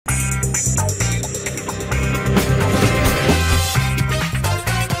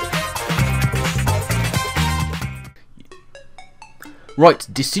Right,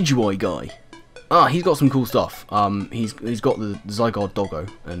 Decidueye guy. Ah, he's got some cool stuff. He's got the Zygarde Doggo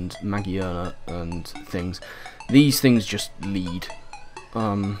and Magiana and things. These things just lead.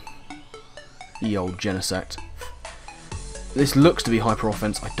 The old Genesect. This looks to be hyper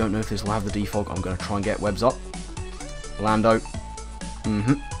offense. I don't know if this will have the defog. I'm going to try and get webs up. Lando.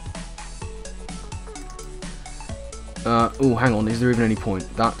 Oh, hang on. Is there even any point?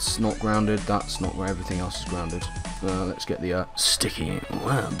 That's not grounded. That's not where everything else is grounded. Let's get the sticky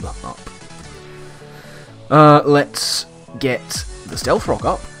web up. Let's get the Stealth Rock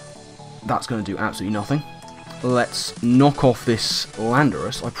up. That's going to do absolutely nothing. Let's knock off this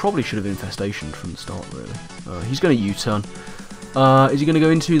Landorus. I probably should have Infestationed from the start, really. He's going to U-turn. Is he going to go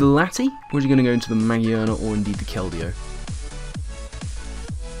into the Lati? Or is he going to go into the Magiana or indeed the Keldeo?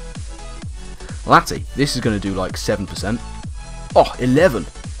 Lati. This is going to do like 7%. Oh, 11!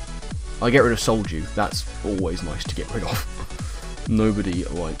 I get rid of Soldew. That's always nice to get rid of. Nobody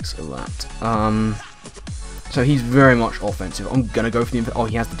likes that. So he's very much offensive. I'm going to go for the... Oh,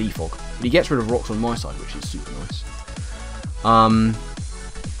 he has the defog. But he gets rid of rocks on my side, which is super nice.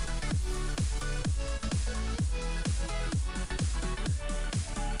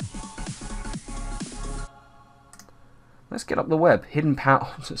 Let's get up the web. Hidden power...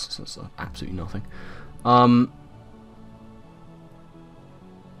 Oh, that's absolutely nothing.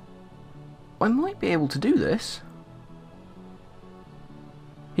 I might be able to do this.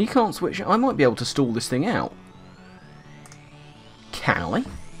 He can't switch... I might be able to stall this thing out. Can I?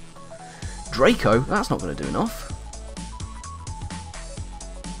 Draco? That's not going to do enough.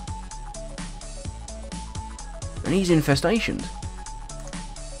 And he's infestationed.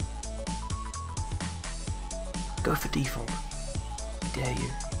 Go for default. Dare you.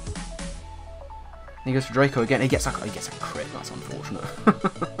 And he goes for Draco again. He gets a crit. That's unfortunate.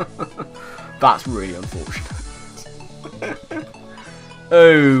 That's really unfortunate.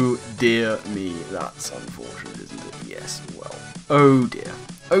 Oh dear me. That's unfortunate, isn't it? Yes. Well. Oh dear.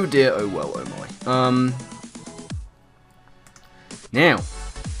 Oh dear. Oh well. Oh my. Now,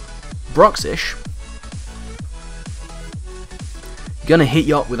 Bruxish. Gonna hit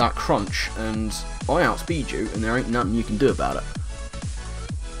you up with that crunch, and I outspeed you, and there ain't nothing you can do about it.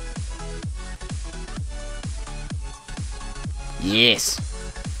 Yes.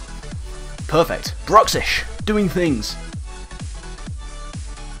 Perfect. Bruxish doing things.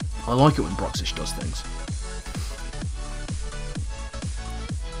 I like it when Bruxish does things.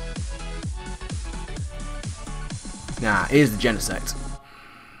 Now, here's the Genesect.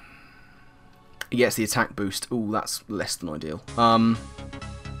 He gets the attack boost. Ooh, that's less than ideal.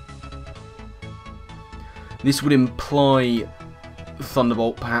 This would imply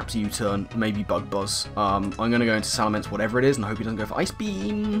Thunderbolt, perhaps U-turn, maybe Bug Buzz. I'm going to go into Salamence, whatever it is, and I hope he doesn't go for Ice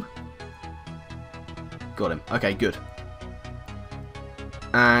Beam. Got him. Okay, good.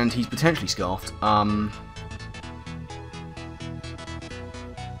 And he's potentially Scarfed. I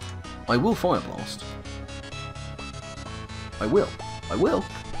will Fire Blast. I will. I will.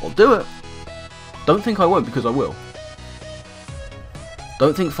 I'll do it. Don't think I won't, because I will.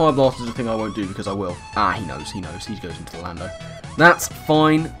 Don't think Fire Blast is a thing I won't do, because I will. Ah, he knows. He knows. He goes into the Lando. That's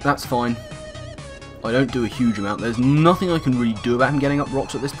fine. That's fine. I don't do a huge amount. There's nothing I can really do about him getting up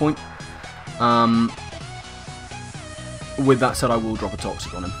rocks at this point. With that said, I will drop a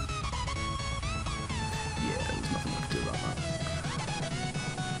Toxic on him. Yeah, there's nothing I can do about that.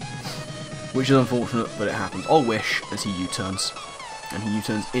 Which is unfortunate, but it happens. I'll Wish as he U-turns. And he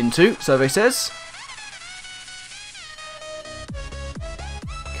U-turns into, Survey says...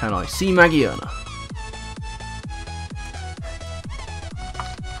 Can I see Magiana?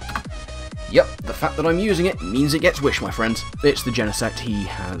 Yep, the fact that I'm using it means it gets Wish, my friend. It's the Genesect. He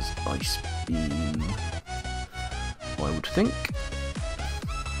has Ice Beam, I would think.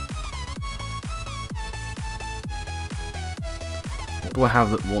 What do I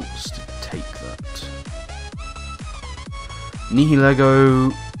have that wants to take that?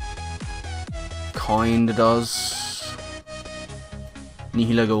 Nihilego kinda does.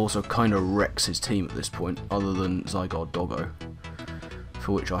 Nihilego also kinda wrecks his team at this point, other than Zygarde Doggo,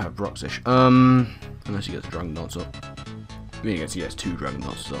 for which I have Bruxish. Unless he gets a Dragon Dance up. I mean, he gets 2 Dragon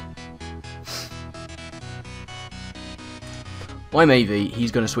Dances up. I'm AV,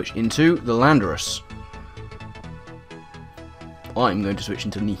 he's going to switch into the Landorus. I'm going to switch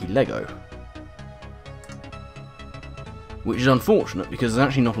into Nihilego. Which is unfortunate, because there's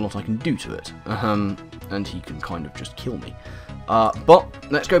actually not a lot I can do to it. And he can kind of just kill me. But,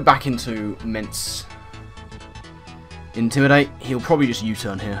 let's go back into Mence. Intimidate. He'll probably just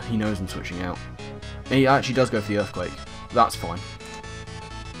U-turn here. He knows I'm switching out. He actually does go for the Earthquake. That's fine.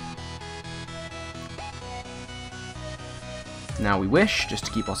 Now we wish, just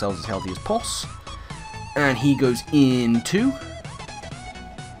to keep ourselves as healthy as poss. And he goes into...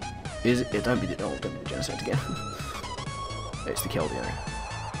 Is it? Don't be the Genesect again. It's the Keldeo.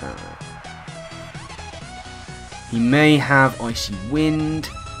 He may have Icy Wind.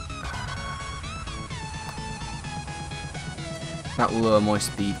 That will lower my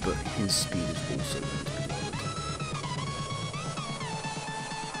speed, but his speed is also going to be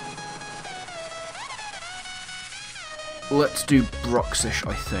lowered. Let's do Bruxish,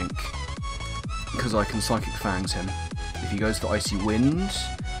 I think, because I can Psychic Fangs him. If he goes for Icy Wind,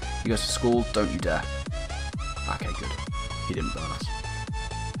 he goes for Scald, don't you dare. Okay, good. He didn't burn us.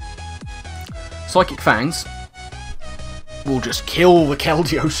 Psychic Fangs will just kill the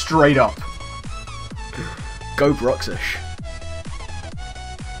Keldeo straight up. Go Bruxish.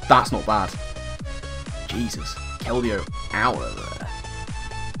 That's not bad. Jesus. Keldeo out of there.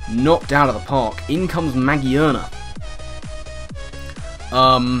 Knocked out of the park. In comes Magiurna.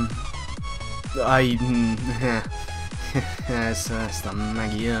 Yes, the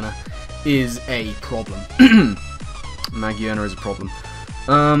Magiurna is a problem. Magiurna is a problem.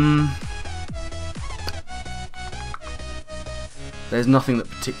 There's nothing that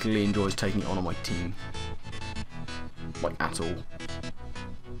particularly enjoys taking it on my team. Like, at all.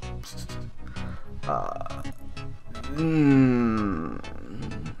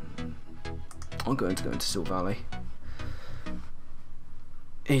 I'm going to go into Silver Valley.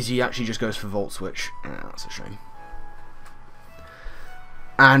 He actually just goes for Volt Switch. That's a shame.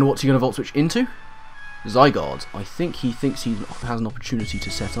 And what's he going to Volt Switch into? Zygarde. I think he thinks he has an opportunity to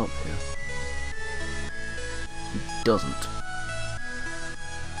set up here. He doesn't.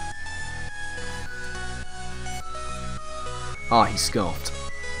 Ah, he's Scarfed.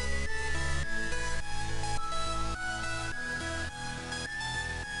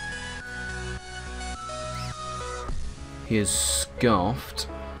 He is Scarfed.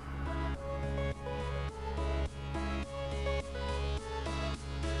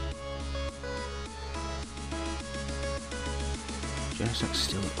 Genesect's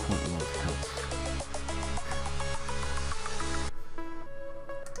still at quite a lot of health.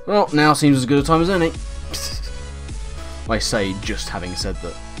 Well, now seems as good a time as any. I say just having said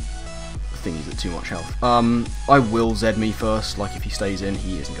that the thing is at too much health. I will Zed me first, like if he stays in,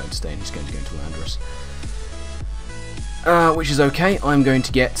 he isn't going to stay in, he's going to go into Landorus. Which is okay. I'm going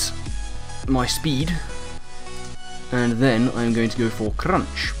to get my speed, and then I'm going to go for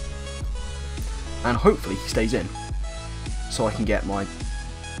Crunch, and hopefully he stays in, so I can get my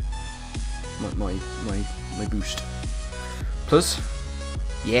boost. Plus,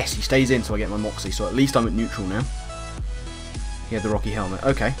 yes, he stays in, so I get my Moxie. So at least I'm at neutral now. He had the Rocky Helmet.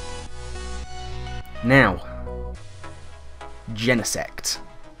 Okay. Now, Genesect.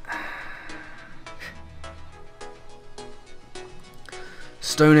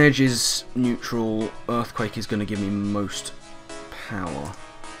 Stone Edge is neutral. Earthquake is going to give me most power.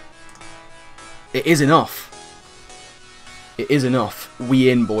 It is enough. It is enough. We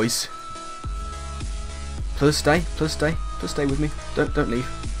in, boys. Please stay. Please stay. Please stay with me. Don't leave.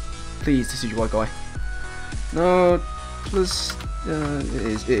 Please, this is your white guy. No. Please.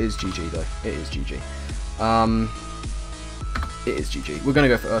 It is GG though. It is GG. It is GG. We're going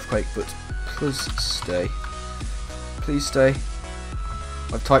to go for Earthquake, but please stay. Please stay.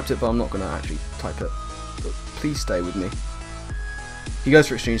 I've typed it, but I'm not going to actually type it. But please stay with me. He goes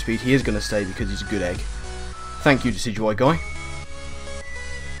for Extreme Speed. He is going to stay because he's a good egg. Thank you, Decidueye guy.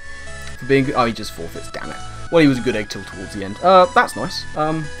 For being good. Oh, he just forfeits, damn it. Well, he was a good egg till towards the end. That's nice.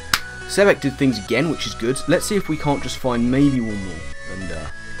 Sebek did things again, which is good. Let's see if we can't just find maybe one more. And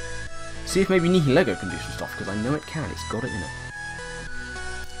see if maybe Nihilego can do some stuff, because I know it can. It's got it in it.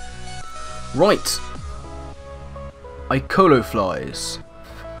 Right. Icolo Flies.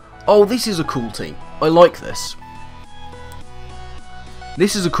 Oh, this is a cool team. I like this.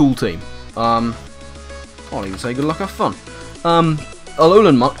 This is a cool team. I'll even say good luck, have fun.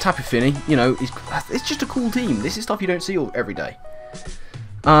 Alolan Muck, Tapu Fini, you know, it's just a cool team. This is stuff you don't see every day.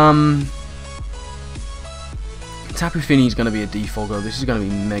 Tapu Fini is going to be a Defogger. This is going to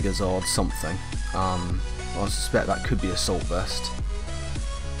be Megazard something. I suspect that could be a Assault Vest.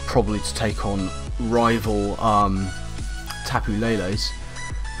 Probably to take on rival Tapu Leles.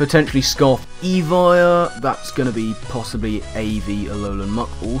 Potentially Scarf Evire, that's going to be possibly AV Alolan Muck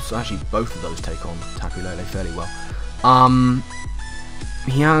also. Actually, both of those take on Tapu Lele fairly well.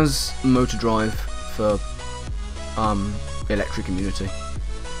 He has Motor Drive for Electric Immunity.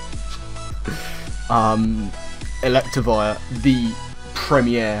 Electivire, the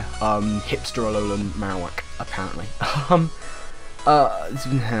premier hipster Alolan Marowak, apparently.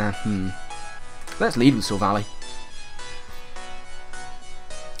 Let's lead with Silvally.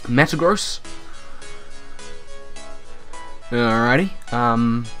 Metagross. Alrighty.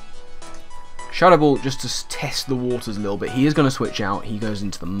 Shadow Ball just to test the waters a little bit. He is going to switch out. He goes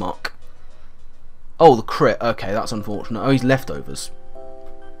into the muck. Oh, the crit. Okay, that's unfortunate. Oh, he's leftovers.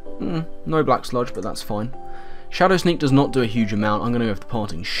 No Black Sludge, but that's fine. Shadow Sneak does not do a huge amount. I'm going to go for the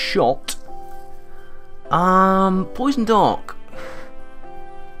Parting Shot. Poison Dark.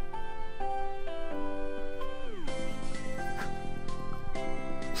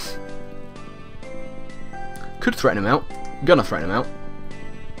 Could threaten him out. Gonna threaten him out.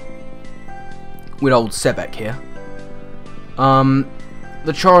 With old Sebek here. The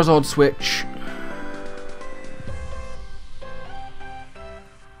Charizard switch.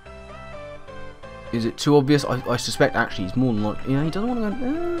 Is it too obvious? I suspect actually he's more than likely. Yeah, he doesn't want to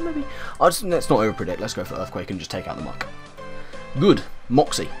go. Maybe. Let's not overpredict. Let's go for Earthquake and just take out the muck. Good.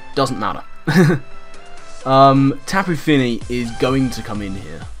 Moxie. Doesn't matter. Tapu Fini is going to come in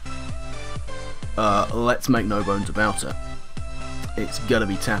here. Let's make no bones about it. It's gonna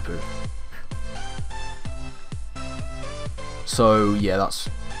be Tapu. So yeah, that's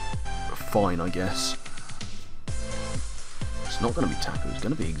fine, I guess. It's not gonna be Tapu. It's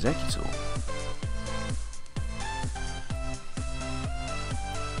gonna be Executor.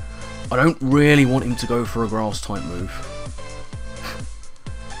 I don't really want him to go for a grass type move.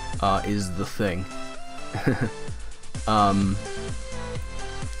 Is the thing.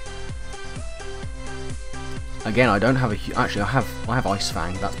 Again, I don't have a actually I have Ice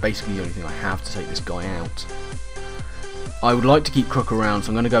Fang. That's basically the only thing I have to take this guy out. I would like to keep Crook around, so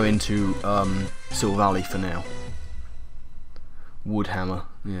I'm going to go into Silver Valley for now. Woodhammer.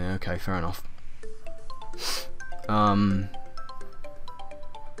 Yeah, okay, fair enough.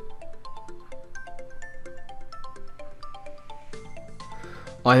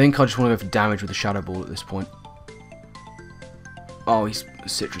 I think I just want to go for damage with the Shadow Ball at this point. Oh, he's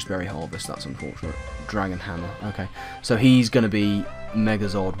Citrus Berry Harvest, that's unfortunate. Dragon Hammer, okay. So he's going to be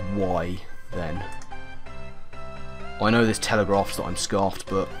Megazord Y then. I know this telegraphs that I'm scarfed,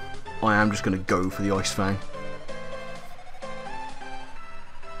 but I am just going to go for the Ice Fang.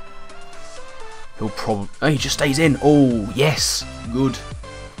 He'll probably... Oh, he just stays in. Oh, yes. Good.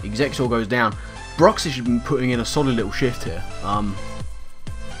 Executor goes down. Bruxish has been putting in a solid little shift here.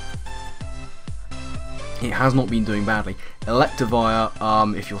 It has not been doing badly. Electivire,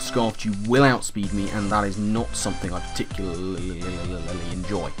 if you're scarfed, you will outspeed me, and that is not something I particularly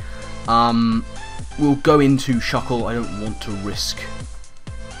enjoy. We'll go into Shuckle. I don't want to risk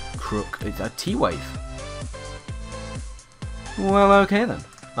Crook. It's a T-Wave. Well, okay then.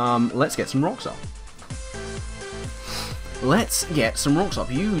 Let's get some rocks up. Let's get some rocks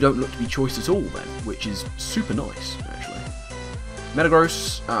up. You don't look to be choiced at all then, which is super nice, actually.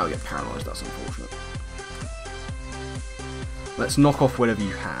 Metagross. Oh, we get paralysed. That's unfortunate. Let's knock off whatever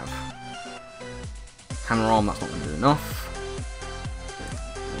you have. Hammer Arm, that's not going to do enough.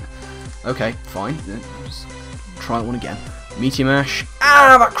 Okay, fine. Just try that one again. Meteor Mash.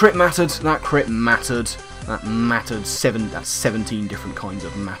 Ah, that crit mattered. That crit mattered. That mattered. That's 17 different kinds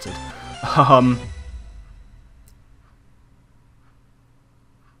of mattered.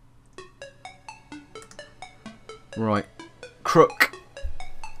 Right. Crook.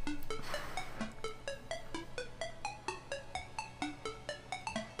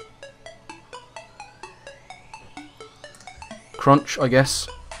 Crunch, I guess.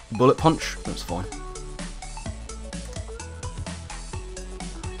 Bullet Punch, that's fine.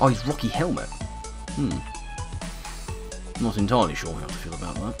 Oh, he's Rocky Helmet. Not entirely sure how to feel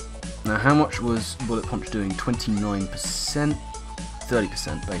about that. Now, how much was Bullet Punch doing? 29%?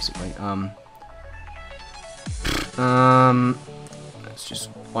 30%, basically. Let's just...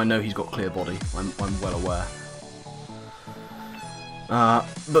 I know he's got clear body. I'm well aware.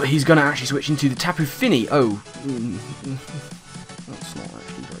 But he's going to actually switch into the Tapu Fini. Oh. That's not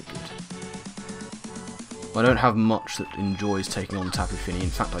actually very good. I don't have much that enjoys taking on Tapu Fini. In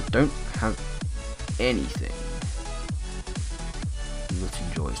fact, I don't have anything that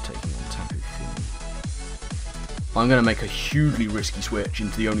enjoys taking on Tapu Fini. I'm going to make a hugely risky switch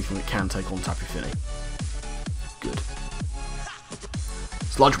into the only thing that can take on Tapu Fini. Good.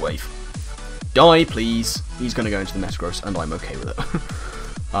 Sludge Wave. Die, please. He's going to go into the Metagross, and I'm okay with it.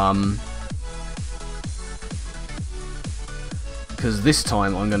 Because this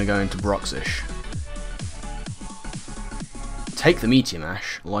time I'm going to go into Bruxish. Take the Meteor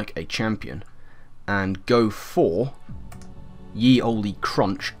Mash like a champion, and go for Ye Olde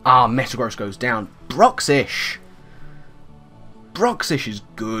Crunch. Ah, Metagross goes down. Bruxish! Bruxish is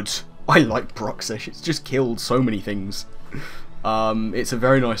good. I like Bruxish. It's just killed so many things. It's a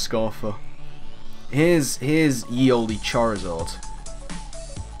very nice Scarfer. Here's Ye Olde Charizard.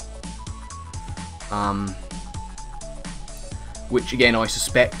 which again I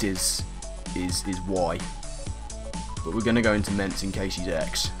suspect is Y. But we're going to go into Ments in case he's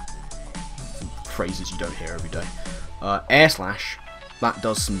X. Phrases you don't hear every day. Air Slash, that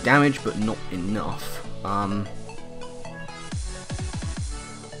does some damage, but not enough.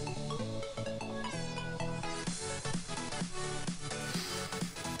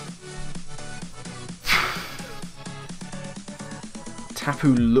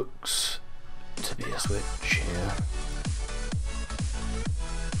 Tapu looks to be a switch here.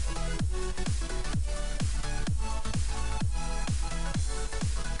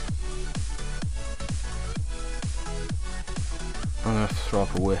 I'm going to throw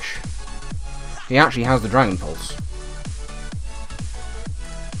up a wish. He actually has the Dragon Pulse.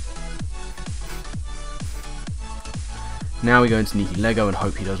 Now we go into Nihilego and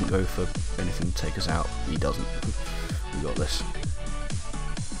hope he doesn't go for anything to take us out. He doesn't. We got this.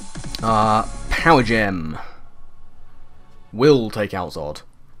 Power Gem. Will take out Zod.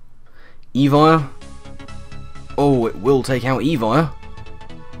 Evire. Oh, it will take out Evire.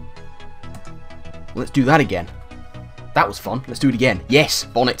 Let's do that again. That was fun. Let's do it again. Yes!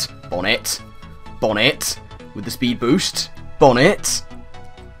 Bonnet! Bonnet! Bonnet! With the speed boost. Bonnet!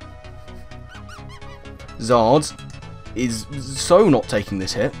 Zard is so not taking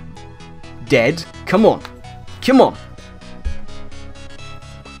this hit. Dead. Come on. Come on!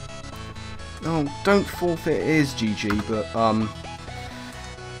 Oh, don't forfeit. It is GG, but,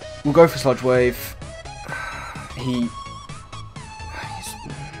 we'll go for Sludge Wave.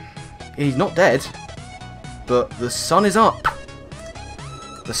 He's not dead. But the sun is up.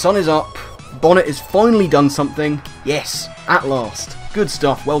 The sun is up. Bonnet has finally done something. Yes, at last. Good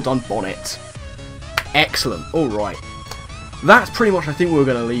stuff. Well done, Bonnet. Excellent. Alright. That's pretty much, I think, we're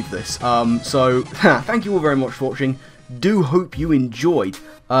going to leave this. So, thank you all very much for watching. Do hope you enjoyed.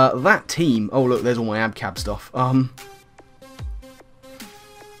 That team... Oh, look, there's all my AbCab stuff. What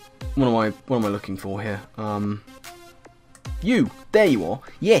am I looking for here? You. There you are.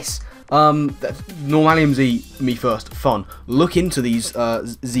 Yes. Normalium Z, me first, fun. Look into these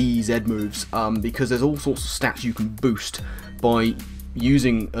Z moves, because there's all sorts of stats you can boost by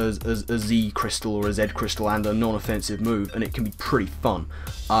using a Z crystal or a Z crystal and a non-offensive move, and it can be pretty fun.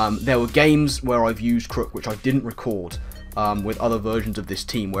 There were games where I've used Krook, which I didn't record, with other versions of this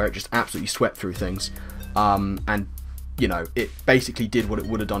team, where it just absolutely swept through things, and, you know, it basically did what it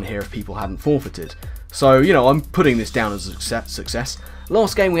would have done here if people hadn't forfeited. So, you know, I'm putting this down as a success.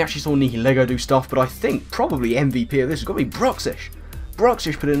 Last game we actually saw Nihilego do stuff, but I think probably MVP of this has got to be Bruxish.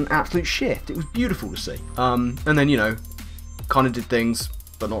 Bruxish put in an absolute shift. It was beautiful to see. And then, you know, kind of did things,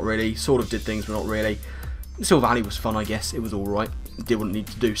 but not really. Sort of did things, but not really. Silver Valley was fun, I guess. It was alright. It did what it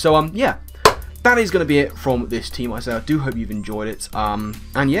needed to do. So, yeah. That is going to be it from this team. I do hope you've enjoyed it.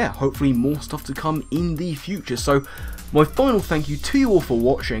 And yeah, hopefully more stuff to come in the future. So, my final thank you to you all for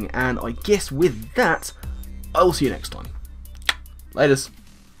watching, and I guess with that, I'll see you next time. Laters.